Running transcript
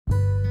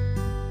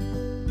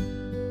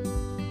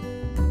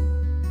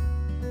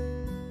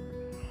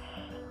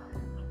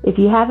If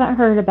you haven't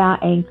heard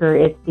about Anchor,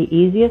 it's the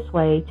easiest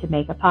way to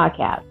make a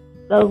podcast.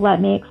 So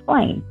let me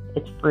explain.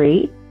 It's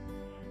free.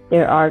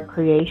 There are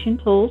creation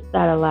tools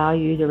that allow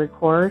you to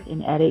record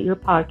and edit your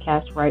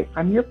podcast right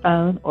from your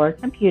phone or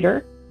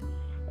computer.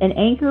 And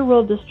Anchor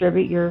will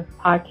distribute your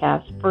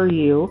podcast for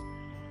you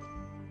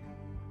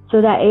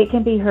so that it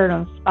can be heard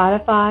on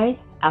Spotify,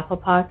 Apple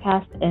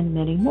Podcasts, and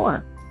many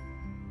more.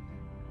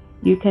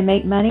 You can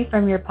make money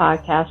from your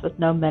podcast with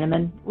no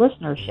minimum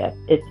listenership.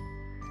 It's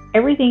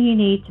everything you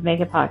need to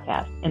make a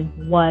podcast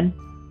in one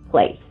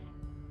place.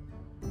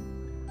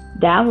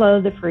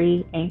 Download the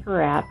free Anchor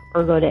app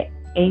or go to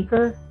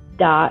anchor.fm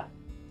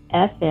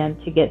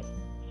to get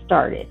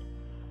started.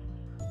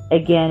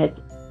 Again, it's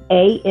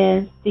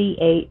anchor.fm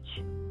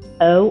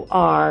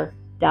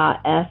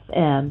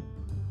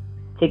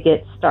to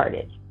get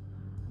started.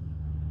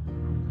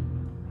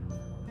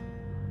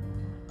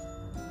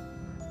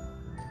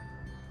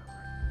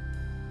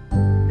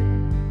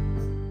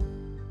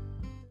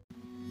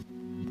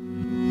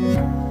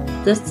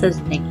 This is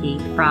Nikki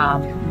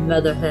from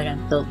Motherhood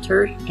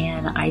Unfiltered,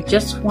 and I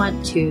just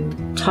want to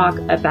talk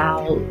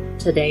about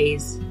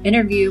today's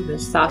interview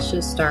with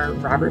Sasha Starr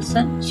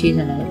Robertson. She's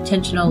an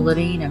intentional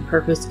living and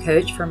purpose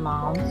coach for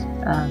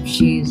moms.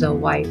 She's a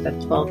wife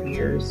of 12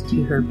 years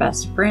to her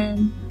best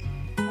friend,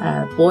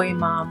 a boy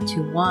mom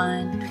to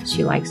one.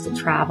 She likes to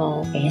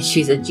travel, and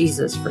she's a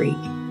Jesus freak.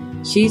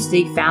 She's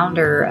the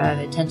founder of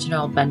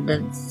Intentional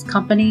Abundance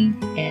Company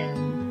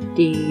and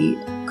the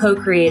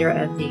co-creator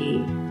of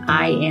the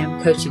I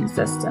Am coaching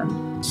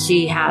system.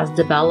 She has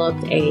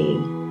developed a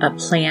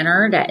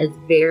planner that is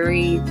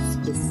very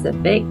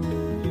specific,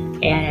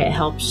 and it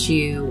helps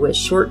you with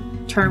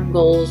short-term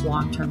goals,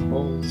 long-term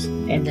goals,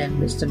 and then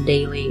with some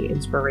daily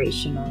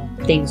inspirational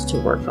things to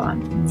work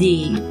on.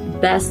 The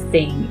best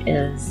thing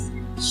is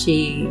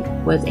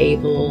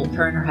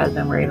her and her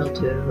husband were able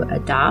to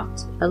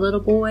adopt a little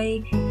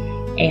boy,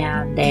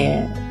 and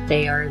they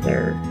are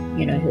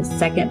his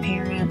second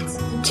parents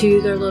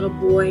to their little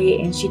boy.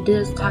 And she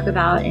does talk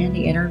about in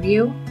the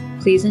interview.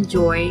 Please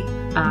enjoy.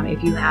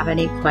 If you have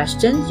any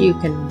questions, you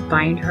can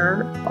find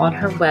her on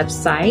her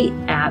website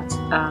at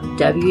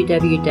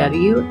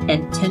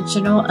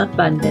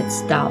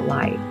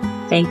www.intentionalabundance.life.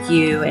 Thank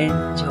you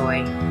and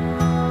enjoy.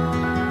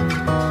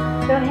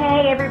 So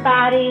hey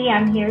everybody,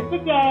 I'm here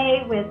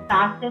today with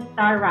Sasha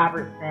Starr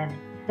Robertson.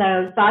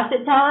 So Sasha,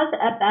 tell us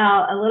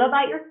a little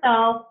about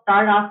yourself.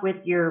 Start off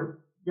with the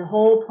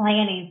whole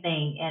planning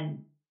thing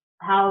and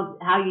how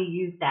you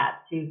use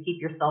that to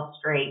keep yourself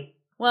straight.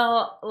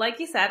 Well, like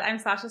you said, I'm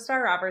Sasha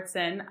Starr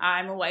Robertson.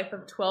 I'm a wife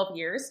of 12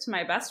 years to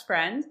my best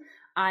friend.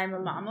 I'm a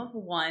mom of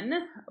one,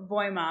 a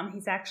boy mom.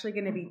 He's actually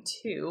going to be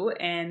 2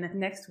 and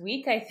next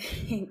week, I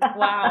think.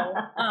 Wow.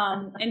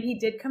 And he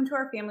did come to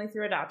our family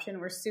through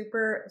adoption. We're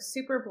super,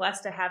 super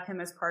blessed to have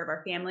him as part of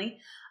our family.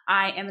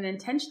 I am an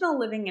intentional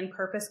living and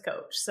purpose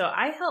coach. So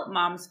I help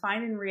moms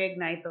find and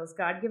reignite those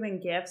God-given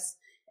gifts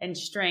and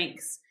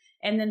strengths,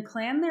 and then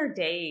plan their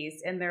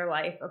days and their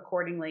life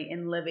accordingly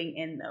in living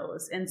in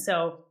those. And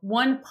so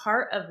one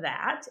part of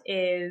that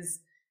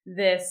is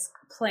this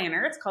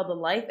planner. It's called the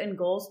Life and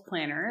Goals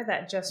Planner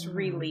that just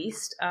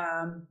released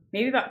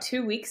maybe about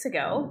 2 weeks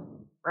ago.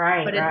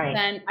 Right, but right. It's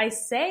been, I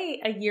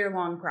say, a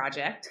year-long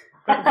project,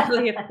 but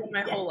really it's been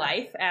my whole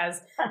life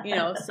as,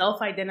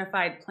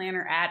 self-identified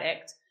planner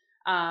addict.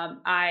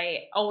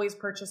 I always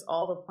purchase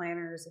all the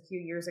planners. A few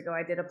years ago,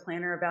 I did a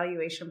planner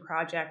evaluation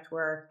project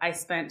where I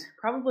spent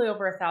probably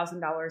over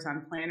 $1,000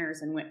 on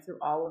planners and went through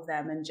all of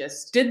them and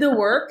just did the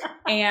work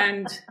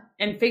and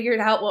figured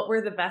out what were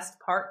the best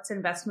parts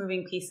and best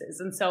moving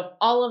pieces. And so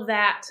all of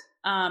that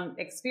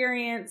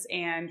experience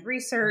and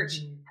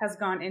research has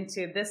gone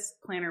into this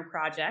planner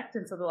project.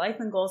 And so the Life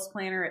and Goals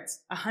Planner,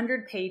 it's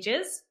 100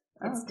 pages.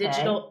 It's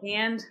digital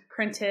and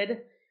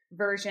printed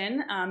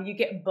version. You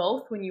get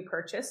both when you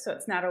purchase. So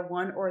it's not a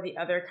one or the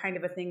other kind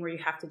of a thing where you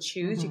have to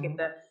choose. You get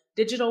the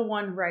digital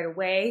one right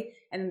away,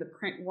 and then the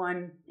print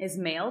one is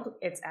mailed.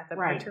 It's at the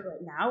printer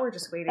right now. We're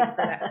just waiting for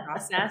that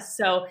process.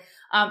 So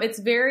it's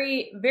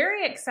very,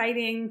 very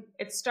exciting.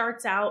 It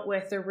starts out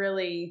with a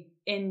really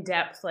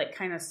in-depth,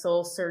 kind of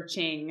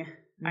soul-searching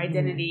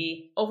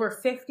identity, over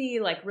 50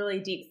 really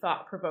deep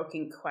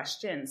thought-provoking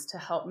questions to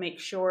help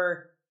make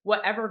sure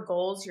whatever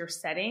goals you're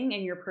setting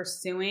and you're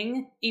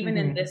pursuing, even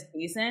in this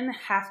season,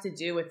 have to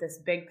do with this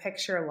big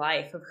picture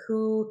life of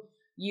who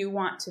you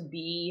want to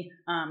be,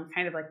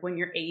 kind of like when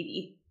you're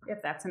 80,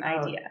 if that's an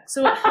idea.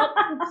 So it helps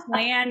you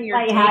plan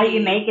your day. How do you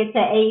make it to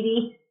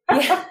 80?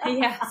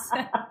 Yes.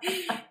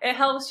 It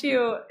helps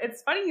you.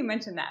 It's funny you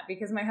mentioned that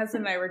because my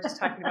husband and I were just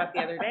talking about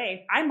the other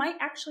day. I might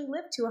actually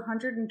live to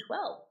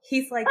 112.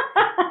 He's like,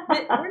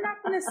 we're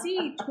not going to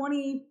see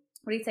 20...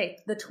 What do you say?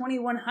 The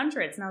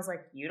 2100s. And I was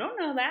like, you don't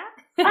know that.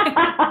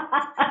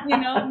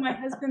 My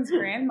husband's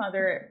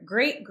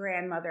great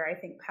grandmother, I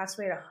think passed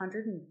away at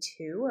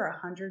 102 or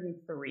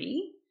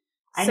 103.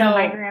 I know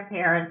my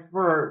grandparents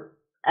were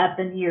up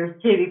in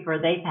years too before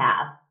they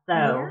passed. So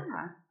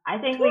yeah. I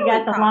think totally we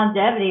got some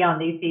longevity on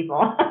these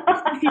people.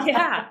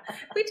 Yeah.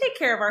 If we take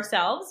care of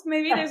ourselves,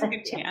 maybe there's a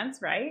good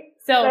chance, right?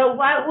 So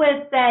what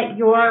would set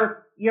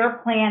your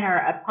planner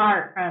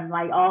apart from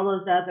like all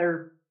those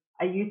other,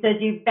 you said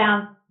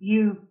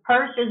you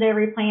purchased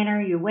every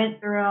planner, you went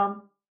through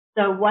them.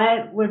 So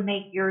what would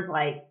make yours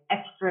like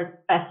extra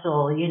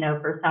special, you know,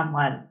 for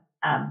someone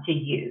to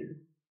use?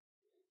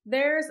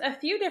 There's a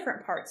few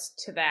different parts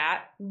to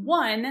that.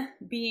 One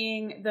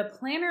being the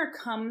planner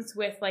comes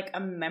with like a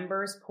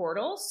members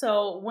portal.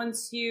 So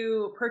once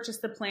you purchase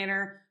the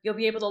planner, you'll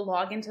be able to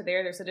log into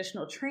there. There's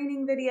additional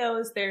training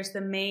videos. There's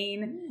the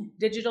main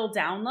digital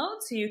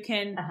download. So you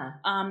can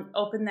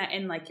open that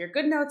in like your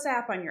GoodNotes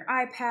app on your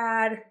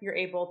iPad. You're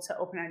able to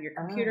open it on your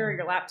computer or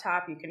your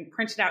laptop. You can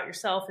print it out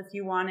yourself if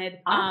you wanted.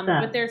 Awesome.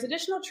 But there's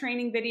additional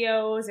training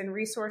videos and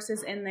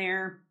resources in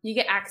there. You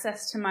get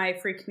access to my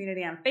free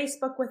community on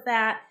Facebook with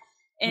that.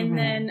 And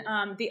then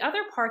the other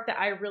part that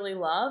I really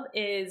love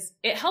is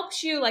it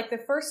helps you, like the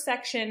first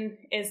section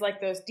is like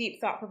those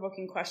deep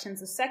thought-provoking questions.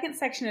 The second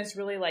section is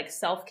really like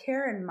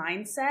self-care and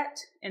mindset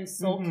and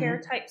soul care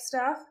type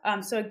stuff.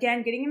 So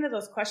again, getting into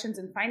those questions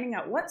and finding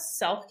out what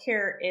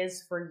self-care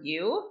is for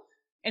you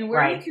and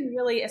where you can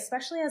really,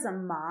 especially as a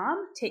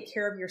mom, take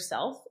care of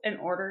yourself in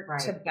order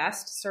to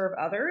best serve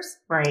others.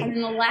 Right. And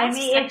then the last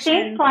it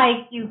seems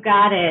like you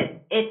got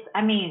it. It's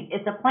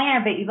a planner,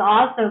 but you've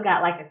also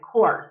got like a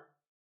course.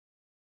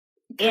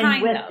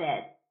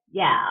 It.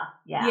 Yeah.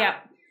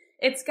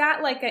 It's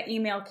got like an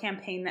email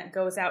campaign that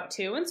goes out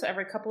too. And so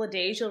every couple of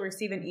days you'll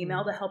receive an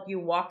email to help you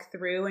walk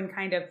through and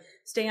kind of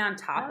stay on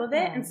top of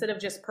it instead of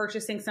just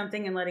purchasing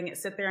something and letting it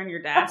sit there on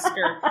your desk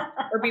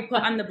or be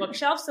put on the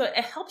bookshelf. So it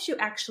helps you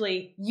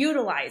actually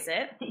utilize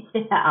it.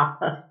 Yeah.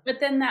 But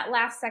then that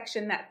last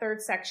section, that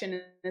third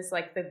section is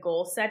like the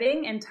goal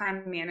setting and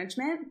time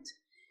management.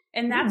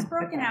 And that's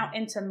broken out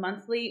into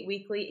monthly,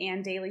 weekly,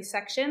 and daily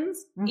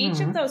sections. Each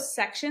of those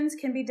sections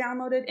can be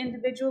downloaded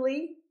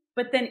individually,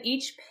 but then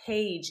each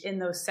page in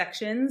those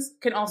sections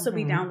can also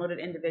be downloaded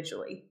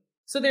individually.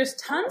 So there's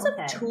tons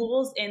of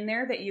tools in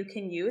there that you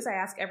can use. I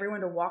ask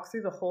everyone to walk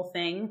through the whole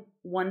thing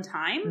one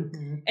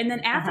time. And then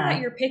after that,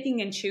 you're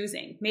picking and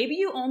choosing. Maybe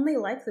you only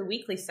like the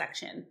weekly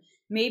section.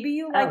 Maybe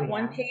you like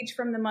one page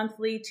from the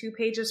monthly, 2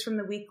 pages from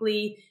the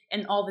weekly,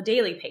 and all the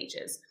daily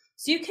pages.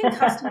 So you can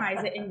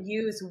customize it and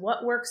use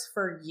what works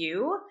for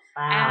you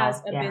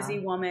as a busy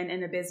woman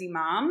and a busy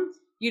mom.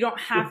 You don't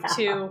have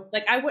to,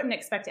 like, I wouldn't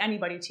expect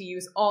anybody to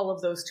use all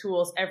of those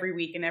tools every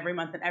week and every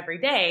month and every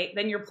day.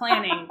 Then you're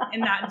planning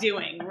and not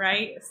doing,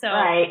 right? So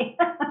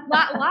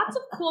lots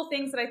of cool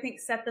things that I think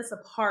set this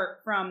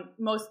apart from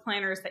most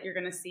planners that you're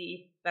going to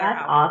see that are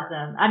out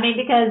awesome. I mean,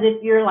 because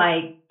if you're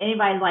like,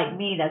 anybody like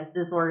me that's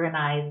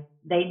disorganized,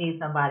 they need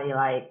somebody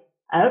like,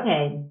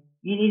 okay,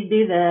 you need to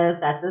do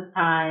this at this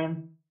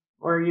time,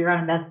 or you're going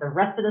to mess the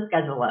rest of the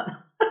schedule up.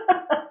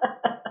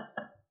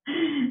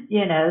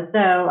 You know, so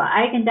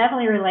I can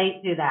definitely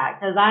relate to that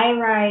because I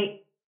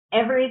write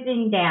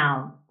everything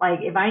down.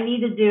 Like if I need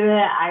to do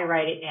it, I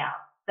write it down.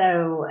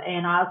 So,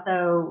 and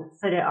also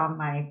put it on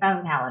my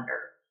phone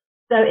calendar.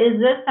 So is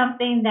this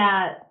something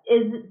that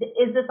is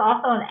this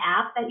also an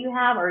app that you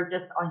have or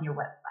just on your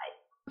website?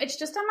 It's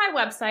just on my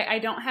website. I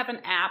don't have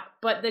an app,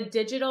 but the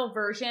digital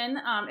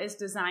version is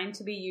designed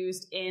to be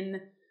used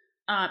in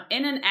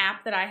an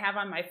app that I have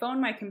on my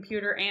phone, my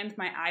computer, and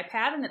my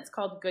iPad, and it's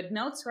called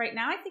GoodNotes. Right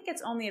now, I think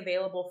it's only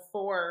available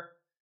for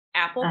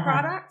Apple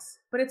products,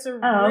 but it's a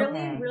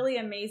really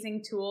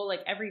amazing tool. Like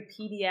every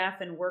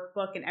PDF and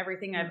workbook and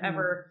everything I've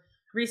ever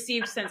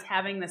received since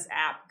having this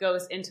app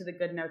goes into the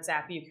GoodNotes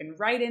app. You can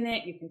write in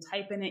it, you can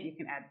type in it, you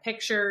can add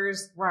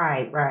pictures.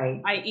 Right.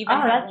 I even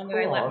have one that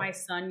I let my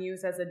son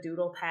use as a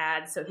doodle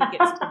pad so he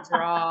gets to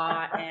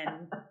draw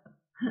and...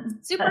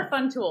 Super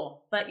fun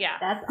tool, but yeah.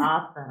 That's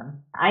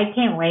awesome. I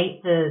can't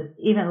wait to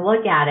even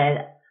look at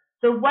it.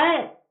 So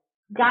what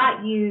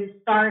got you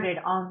started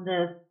on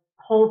this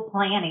whole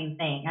planning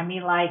thing? I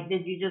mean, like,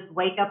 did you just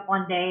wake up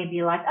one day and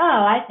be like, oh,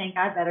 I think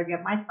I better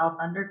get myself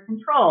under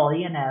control,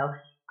 you know,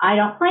 I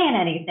don't plan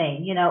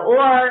anything, you know,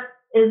 or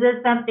is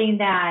this something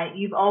that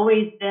you've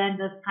always been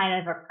this kind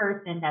of a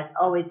person that's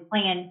always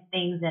planned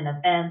things and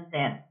events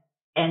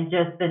and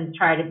just been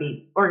trying to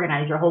be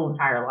organized your whole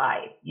entire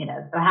life, you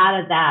know? So how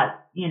did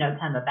that, you know,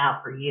 come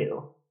about for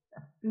you?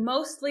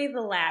 Mostly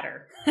the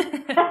latter.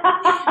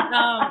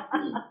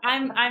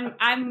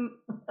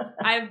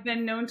 I've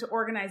been known to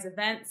organize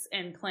events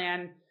and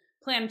plan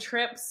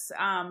trips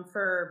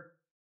for,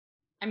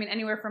 I mean,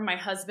 anywhere from my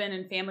husband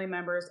and family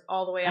members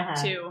all the way up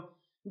to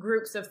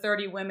groups of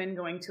 30 women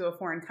going to a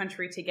foreign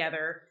country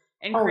together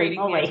and creating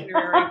the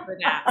itinerary for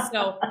that.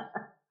 So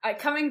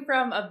coming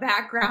from a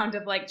background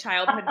of like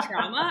childhood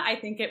trauma, I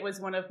think it was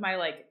one of my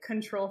like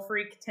control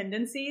freak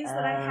tendencies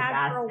that I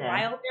had for a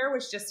while there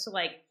was just to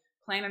like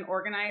plan and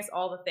organize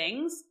all the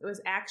things. It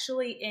was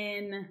actually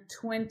in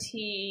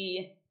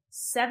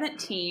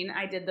 2017,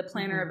 I did the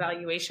planner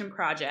evaluation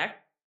project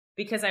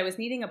because I was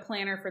needing a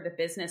planner for the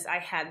business I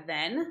had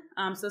then.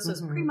 So this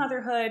was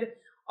pre-motherhood,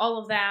 all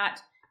of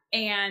that.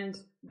 And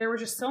there were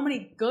just so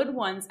many good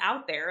ones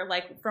out there,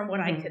 like from what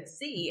I could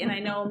see. And I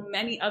know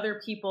many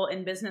other people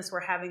in business were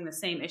having the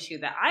same issue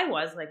that I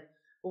was, like,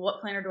 well,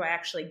 what planner do I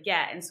actually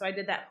get? And so I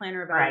did that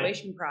planner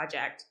evaluation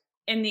project.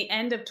 In the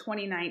end of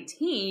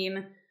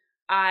 2019,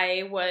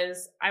 I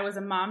was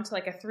a mom to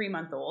like a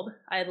 3-month-old.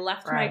 I had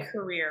left my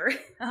career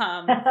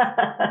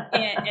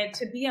and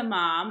to be a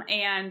mom,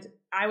 and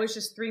I was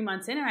just 3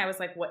 months in, and I was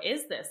like, what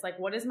is this? Like,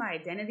 what is my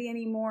identity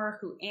anymore?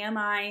 Who am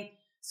I?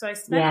 So I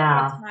spent a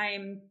lot of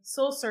time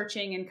soul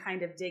searching and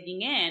kind of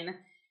digging in.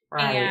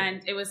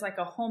 And it was like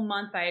a whole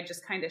month I had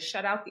just kind of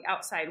shut out the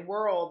outside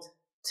world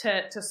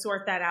to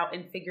sort that out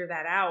and figure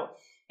that out.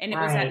 And it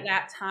was at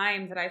that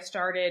time that I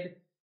started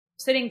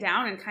sitting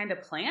down and kind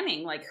of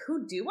planning, like,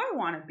 who do I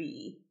want to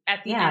be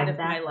at the end of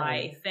my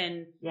life?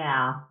 And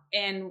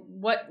and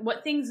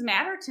what things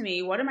matter to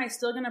me? What am I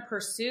still going to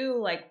pursue,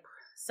 like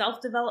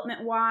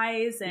self-development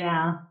wise?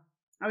 And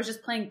I was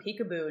just playing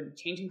peekaboo and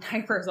changing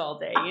diapers all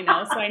day, you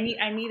know? So I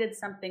needed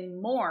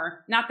something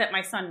more. Not that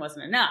my son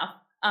wasn't enough.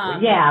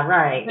 But,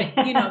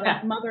 you know,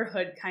 that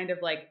motherhood kind of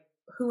like,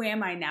 who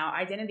am I now?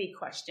 Identity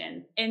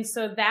question. And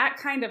so that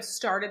kind of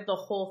started the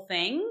whole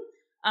thing,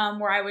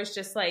 where I was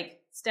just like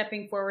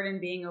stepping forward and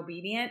being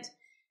obedient.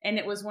 And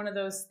it was one of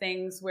those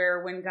things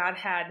where when God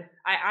had,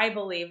 I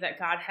believe that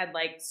God had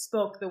like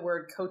spoke the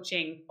word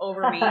coaching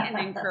over me and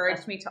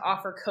encouraged me to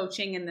offer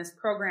coaching in this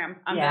program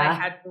that I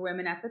had for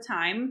women at the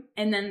time.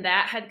 And then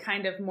that had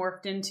kind of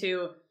morphed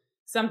into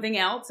something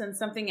else and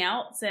something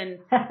else. And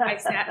I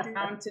sat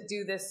down to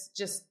do this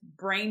just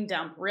brain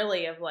dump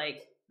really of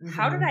like,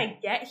 how did I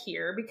get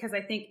here? Because I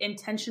think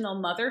intentional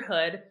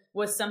motherhood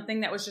was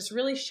something that was just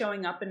really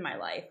showing up in my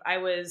life.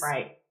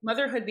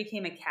 Motherhood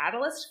became a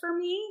catalyst for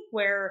me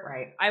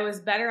where I was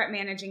better at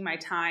managing my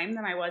time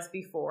than I was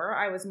before.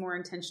 I was more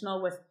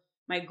intentional with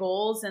my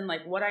goals and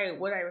like what I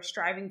was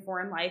striving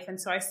for in life. And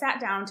so I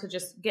sat down to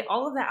just get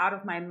all of that out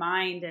of my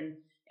mind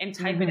and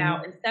type it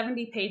out. And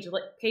 70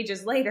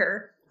 pages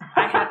later,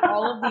 I had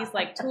all of these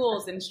like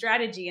tools and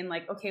strategy and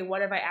like, okay,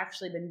 what have I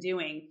actually been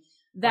doing?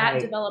 That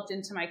developed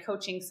into my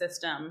coaching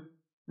system.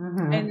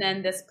 And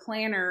then this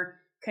planner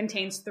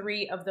contains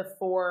 3 of the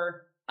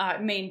 4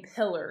 main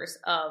pillars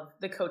of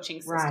the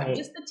coaching system,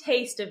 just a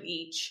taste of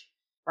each.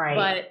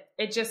 But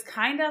it just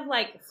kind of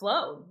like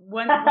flowed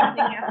one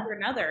thing after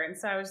another. And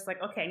so I was just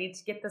like, okay, I need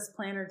to get this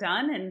planner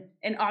done.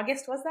 And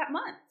August was that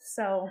month.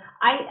 So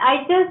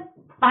I just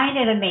find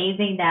it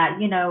amazing that,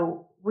 you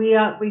know, we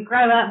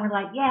grow up and we're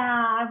like, yeah,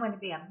 I want to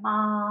be a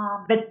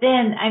mom. But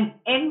then,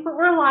 and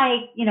we're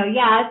like, you know,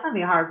 yeah, it's going to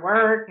be hard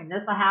work and this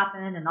will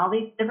happen and all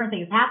these different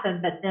things happen.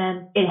 But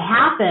then it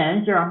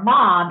happens, you're a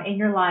mom and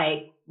you're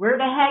like, where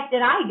the heck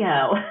did I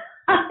go?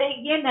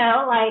 You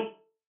know, like,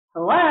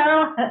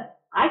 hello,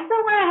 I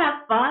still want to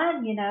have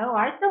fun, you know,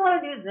 I still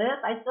want to do this.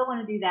 I still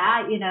want to do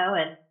that, you know,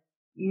 and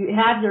you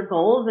have your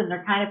goals and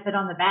they're kind of put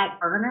on the back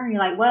burner. And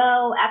you're like,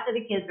 well, after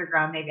the kids are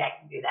grown, maybe I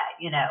can do that,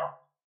 you know.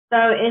 So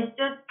it's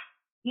just,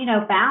 you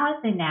know,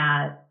 balancing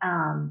that,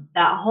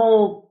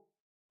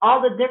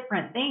 all the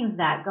different things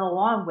that go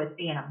on with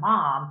being a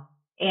mom.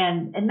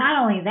 And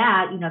not only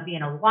that, you know,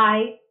 being a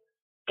wife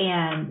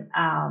and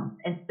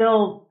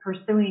still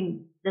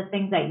pursuing the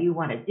things that you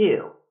want to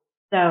do.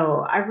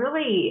 So I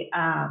really,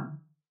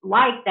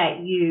 like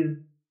that you've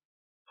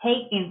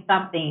taken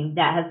something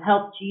that has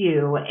helped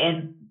you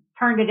and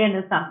turned it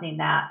into something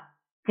that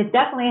could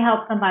definitely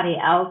help somebody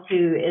else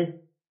who is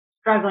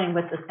struggling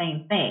with the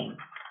same thing.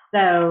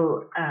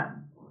 So,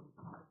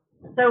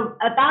 so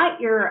about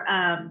your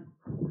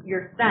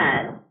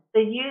son, so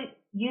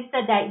you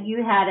said that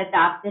you had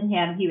adopted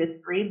him. He was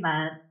 3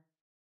 months.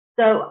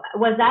 So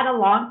was that a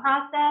long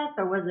process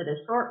or was it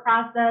a short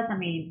process? I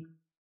mean,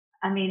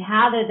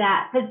 how did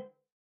that, cause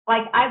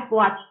like I've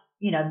watched,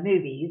 you know,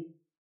 movies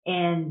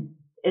and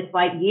it's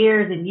like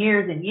years and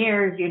years and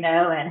years, you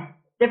know, and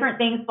different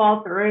things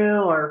fall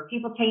through or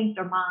people change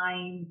their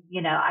minds,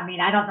 you know. I mean,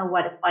 I don't know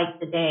what it's like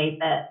today,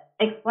 but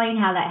explain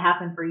how that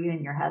happened for you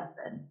and your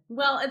husband.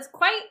 Well,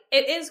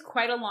 it is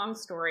quite a long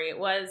story. It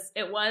was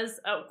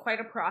quite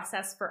a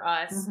process for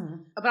us,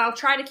 but I'll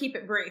try to keep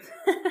it brief.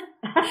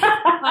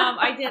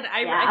 I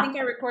think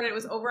I recorded, it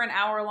was over an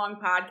hour-long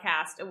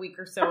podcast a week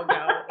or so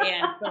ago,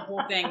 and the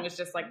whole thing was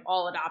just like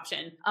all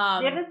adoption.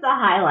 Give us the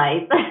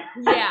highlights.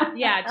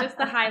 yeah, just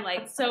the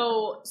highlights.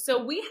 So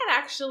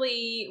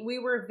we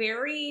were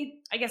very,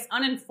 I guess,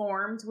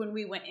 uninformed when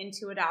we went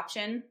into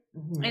adoption.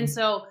 And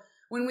so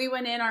when we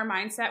went in, our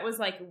mindset was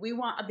like, we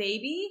want a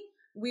baby.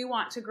 We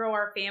want to grow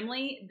our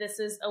family. This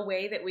is a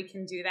way that we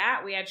can do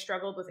that. We had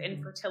struggled with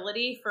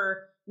infertility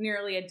for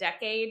nearly a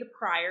decade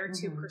prior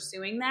to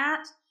pursuing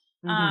that.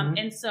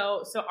 And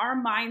so our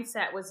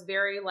mindset was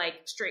very like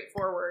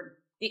straightforward.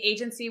 the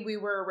agency we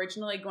were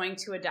originally going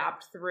to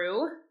adopt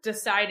through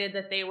decided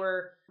that they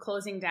were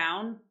closing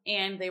down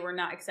and they were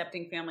not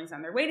accepting families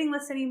on their waiting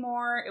list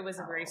anymore. It was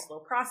a very slow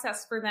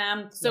process for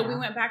them. So we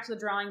went back to the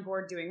drawing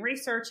board doing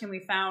research, and we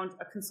found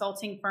a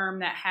consulting firm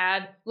that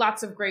had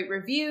lots of great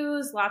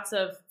reviews, lots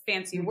of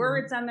fancy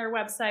words on their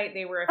website.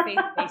 They were a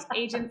faith-based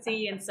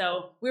agency. And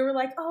so we were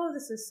like, oh,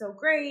 this is so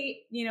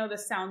great. You know,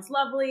 this sounds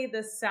lovely.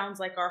 This sounds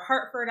like our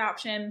heart for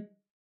adoption.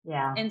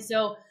 Yeah. And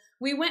so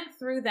we went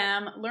through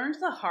them, learned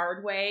the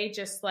hard way,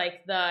 just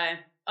like the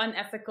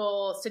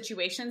unethical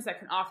situations that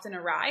can often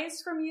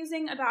arise from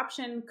using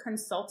adoption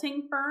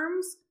consulting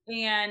firms.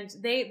 And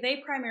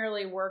they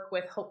primarily work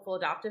with hopeful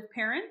adoptive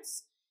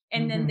parents.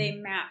 And then they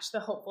match the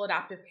hopeful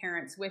adoptive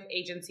parents with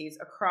agencies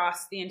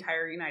across the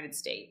entire United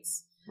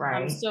States.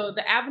 Right. So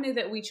the avenue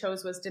that we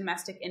chose was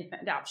domestic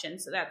infant adoption.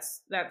 So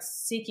that's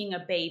seeking a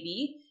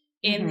baby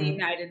in the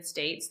United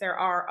States. There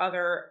are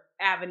other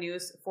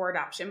avenues for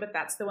adoption, but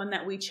that's the one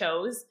that we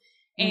chose.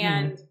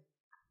 And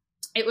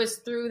it was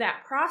through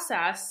that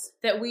process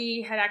that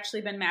we had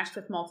actually been matched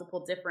with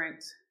multiple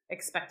different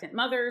expectant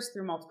mothers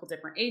through multiple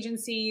different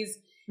agencies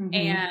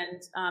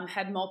and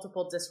had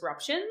multiple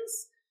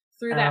disruptions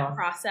through that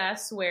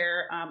process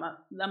where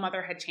the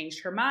mother had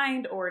changed her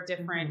mind, or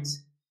different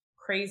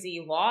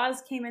crazy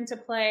laws came into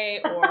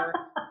play, or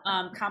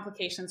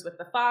complications with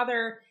the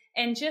father.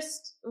 And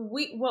just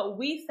what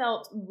we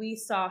felt we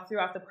saw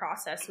throughout the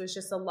process was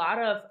just a lot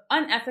of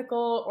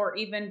unethical or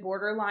even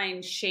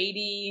borderline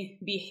shady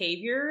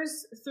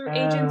behaviors through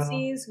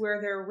agencies, where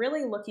they're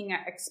really looking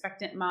at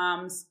expectant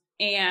moms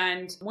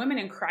and women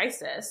in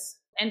crisis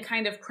and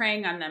kind of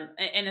preying on them,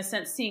 in a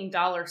sense, seeing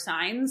dollar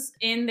signs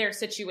in their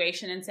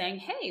situation and saying,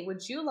 hey,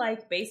 would you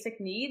like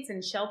basic needs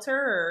and shelter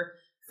or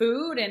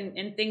food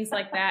and things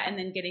like that, and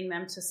then getting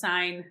them to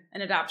sign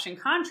an adoption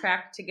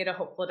contract to get a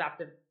hopeful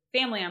adoptive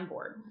family on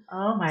board.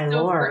 Oh my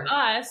Lord. For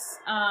us,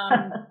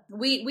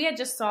 we had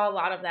just saw a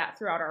lot of that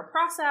throughout our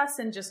process,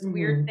 and just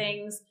weird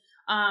things.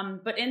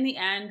 But in the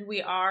end,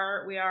 we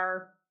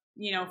are,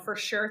 you know, for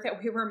sure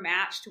that we were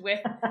matched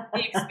with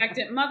the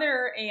expectant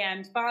mother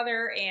and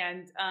father,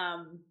 and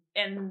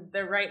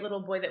the right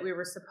little boy that we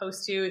were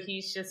supposed to.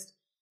 He's just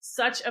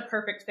such a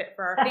perfect fit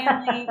for our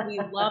family. We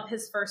love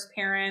his first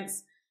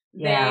parents.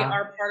 They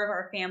are part of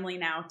our family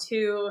now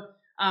too.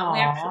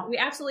 We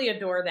absolutely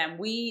adore them.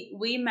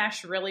 We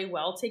mesh really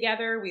well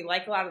together. We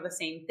like a lot of the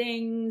same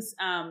things.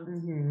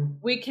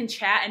 We can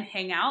chat and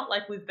hang out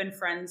like we've been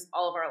friends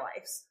all of our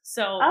lives.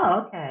 So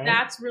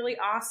that's really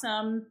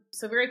awesome.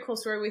 So very cool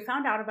story. We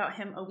found out about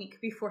him a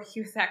week before he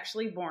was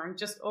actually born,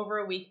 just over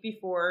a week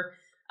before.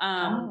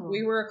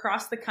 We were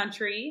across the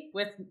country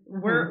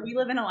we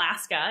live in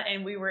Alaska,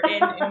 and we were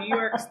in New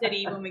York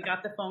City when we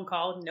got the phone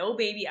call, no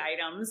baby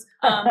items.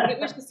 It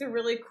was just a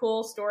really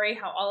cool story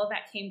how all of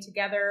that came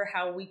together,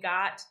 how we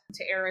got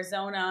to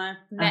Arizona,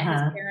 met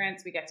his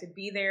parents. We got to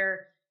be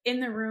there in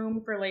the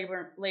room for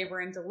labor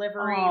and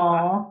delivery,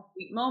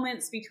 sweet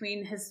moments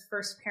between his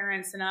first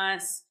parents and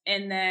us.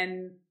 And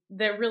then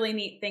the really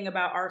neat thing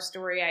about our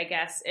story, I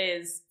guess,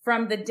 is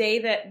from the day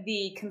that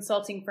the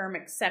consulting firm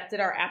accepted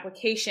our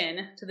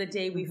application to the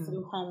day we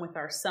flew home with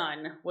our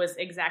son was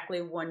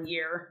exactly 1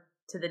 year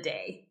to the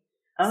day.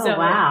 Oh, so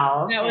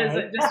wow. That was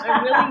just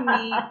a really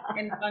neat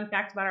and fun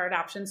fact about our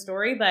adoption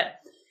story. But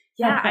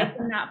yeah, I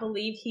cannot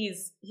believe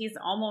he's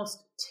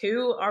almost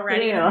 2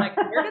 already. I'm like,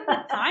 where did the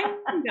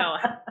time go?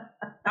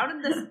 How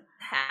did this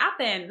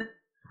happen?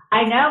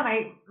 I know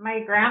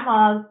my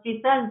grandma,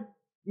 she says,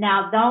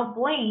 now don't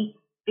blink,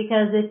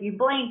 because if you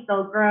blink,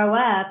 they'll grow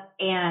up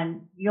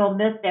and you'll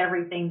miss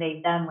everything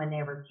they've done when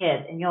they were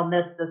kids, and you'll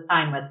miss this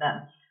time with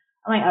them.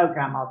 I'm like, oh,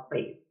 Grandma,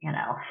 please, you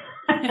know.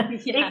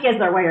 These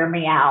kids are wearing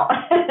me out.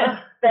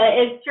 But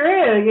it's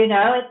true, you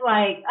know. It's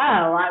like,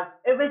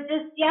 it was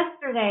just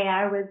yesterday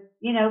I was,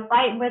 you know,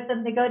 fighting with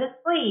them to go to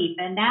sleep,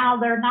 and now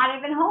they're not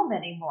even home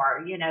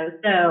anymore, you know.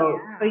 So,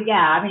 but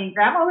yeah, I mean,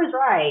 Grandma was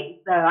right.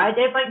 So I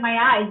did blink my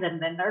eyes,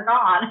 and then they're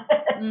gone.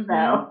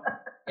 So.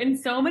 And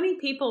so many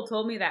people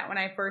told me that when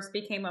I first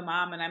became a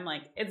mom, and I'm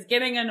like, it's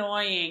getting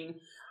annoying.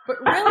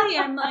 But really,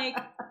 I'm like,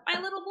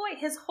 my little boy,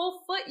 his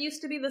whole foot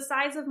used to be the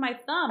size of my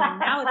thumb, and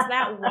now it's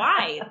that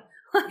wide.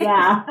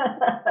 Yeah.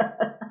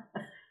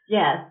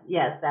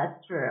 Yes,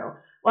 that's true.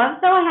 Well, I'm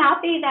so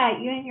happy that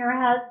you and your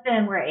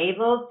husband were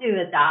able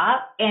to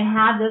adopt and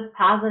have this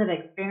positive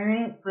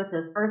experience with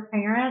his first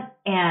parents.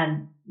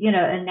 And, you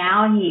know, and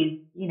now he's,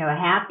 you know,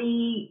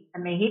 happy. I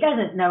mean, he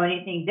doesn't know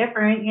anything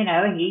different. You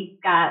know, he's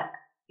got,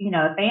 you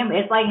know, a family.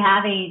 It's like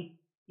having,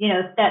 you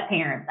know, step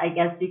parents, I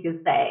guess you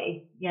could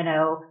say, you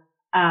know,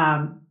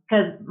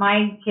 cause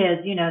my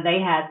kids, you know, they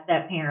had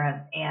step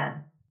parents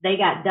and they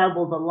got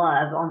double the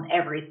love on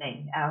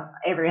everything,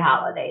 every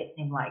holiday. It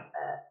seemed like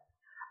that.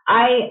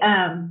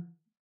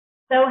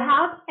 So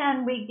how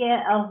can we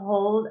get a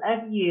hold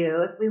of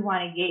you if we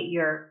want to get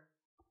your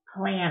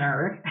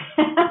planner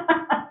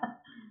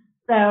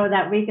so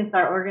that we can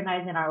start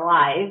organizing our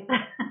lives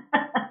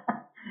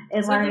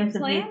and learning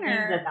some new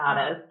things about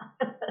us?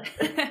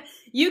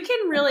 You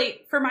can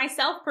really, for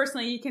myself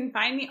personally, you can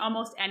find me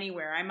almost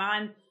anywhere. I'm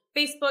on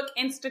Facebook,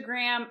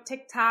 Instagram,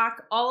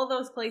 TikTok, all of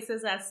those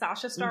places as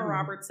Sasha Starr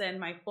Robertson,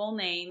 my full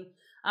name.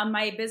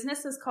 My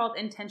business is called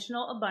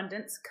Intentional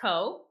Abundance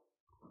Co.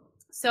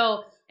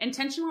 So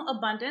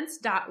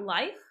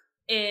intentionalabundance.life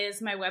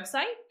is my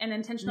website, and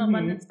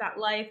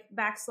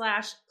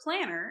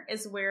intentionalabundance.life/planner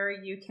is where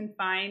you can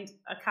find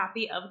a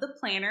copy of the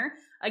planner.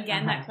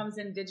 Again, that comes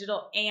in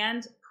digital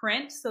and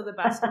print, so the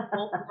best of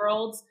both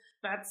worlds.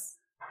 That's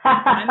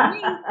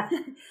me.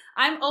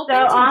 I'm open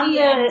to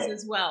DMs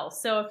as well.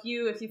 So if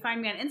you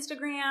find me on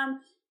Instagram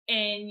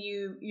and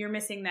you're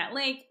missing that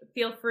link,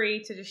 feel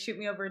free to just shoot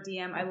me over a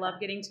DM. I love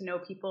getting to know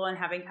people and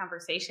having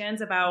conversations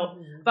about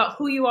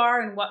who you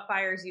are and what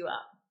fires you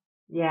up.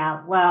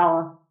 Yeah,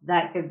 well,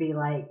 that could be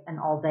like an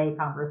all-day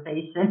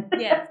conversation.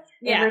 Yes.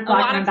 Yeah, we're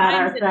talking about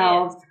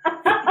ourselves.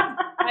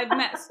 I've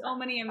met so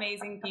many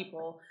amazing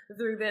people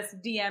through this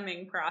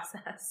DMing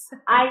process.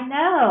 I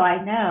know.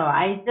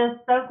 I'm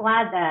just so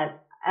glad that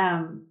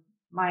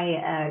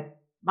my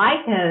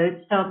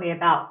coach told me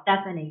about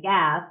Stephanie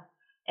Gass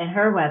and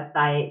her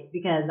website,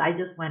 because I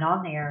just went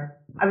on there.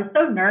 I was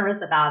so nervous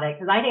about it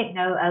because I didn't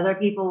know other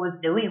people was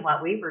doing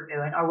what we were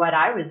doing or what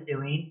I was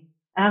doing.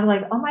 And I was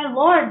like, oh my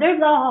Lord, there's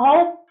a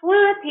whole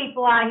slew of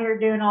people out here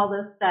doing all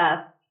this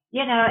stuff,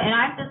 and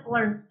I've just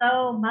learned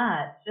so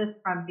much just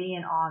from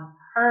being on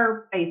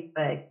her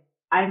Facebook.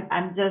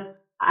 I'm just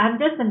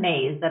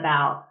amazed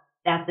about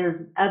that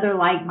there's other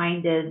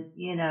like-minded,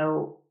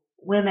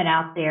 women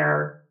out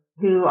there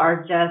who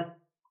are just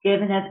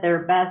giving it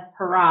their best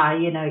hurrah,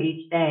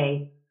 each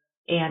day.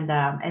 And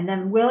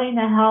then willing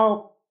to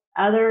help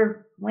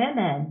other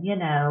women,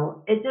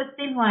 it just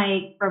seemed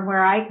like from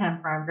where I come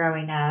from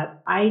growing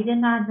up, I did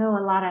not know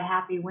a lot of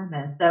happy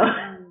women. So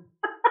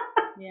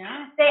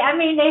yeah, they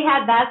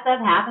had bad stuff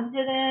happen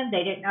to them.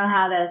 They didn't know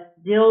how to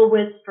deal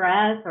with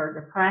stress or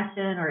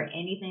depression or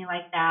anything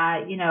like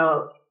that. You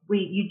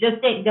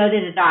just didn't go to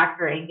the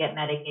doctor and get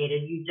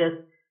medicated.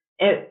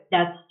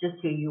 That's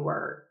just who you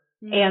were.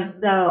 And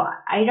so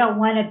I don't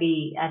want to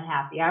be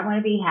unhappy. I want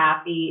to be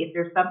happy. If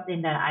there's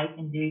something that I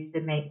can do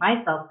to make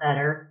myself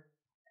better,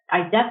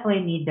 I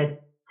definitely need to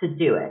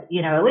do it,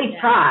 at least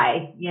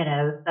try,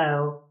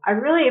 so I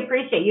really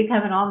appreciate you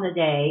coming on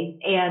today.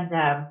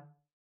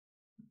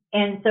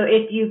 And so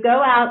if you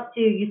go out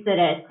to, you said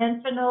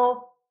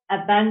Intentional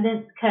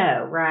Abundance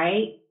Co.,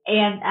 right?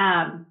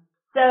 And,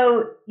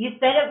 so you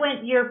said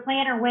your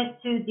planner went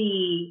to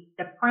the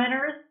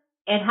printers,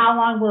 and how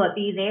long will it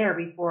be there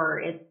before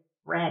it's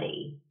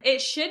ready?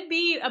 It should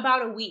be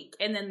about a week,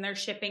 and then they're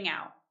shipping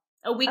out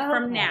a week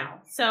from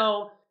now.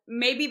 So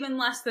maybe even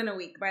less than a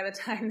week by the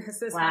time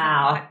this is on the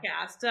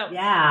podcast. So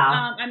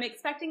I'm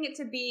expecting it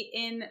to be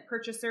in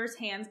purchasers'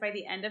 hands by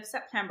the end of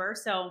September.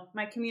 So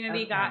my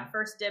community got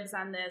first dibs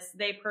on this.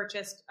 They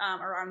purchased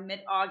around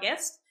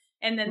mid-August,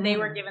 and then they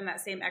were given that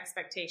same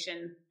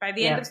expectation. By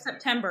the end of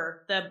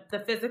September,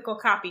 the physical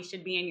copy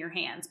should be in your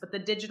hands, but the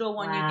digital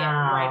one you get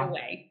right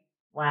away.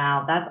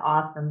 Wow, that's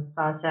awesome,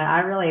 Sasha.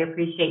 I really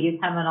appreciate you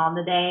coming on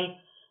today.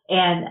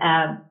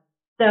 And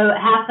so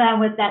have fun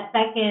with that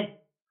second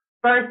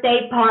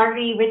birthday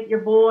party with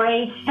your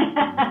boy.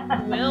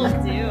 Will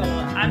do.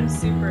 I'm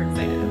super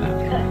excited about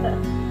it.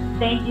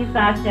 Thank you,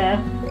 Sasha.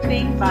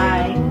 Thank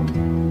Bye. you.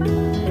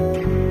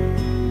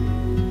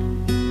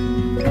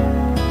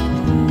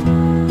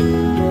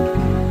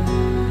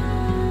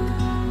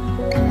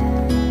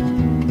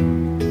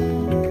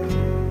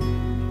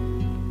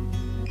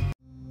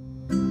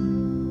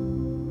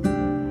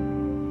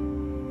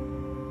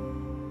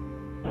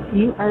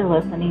 You are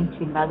listening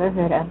to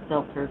Motherhood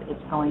Unfiltered.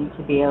 It's Going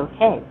to Be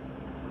Okay.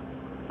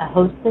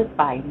 Hosted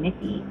by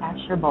Nikki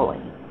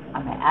Asher-Bully.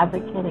 I'm an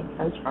advocate and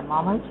coach for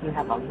mamas who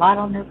have a lot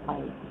on their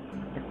plate.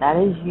 If that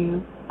is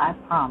you, I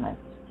promise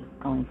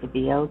it's going to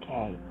be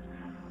okay.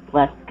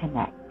 Let's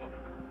connect.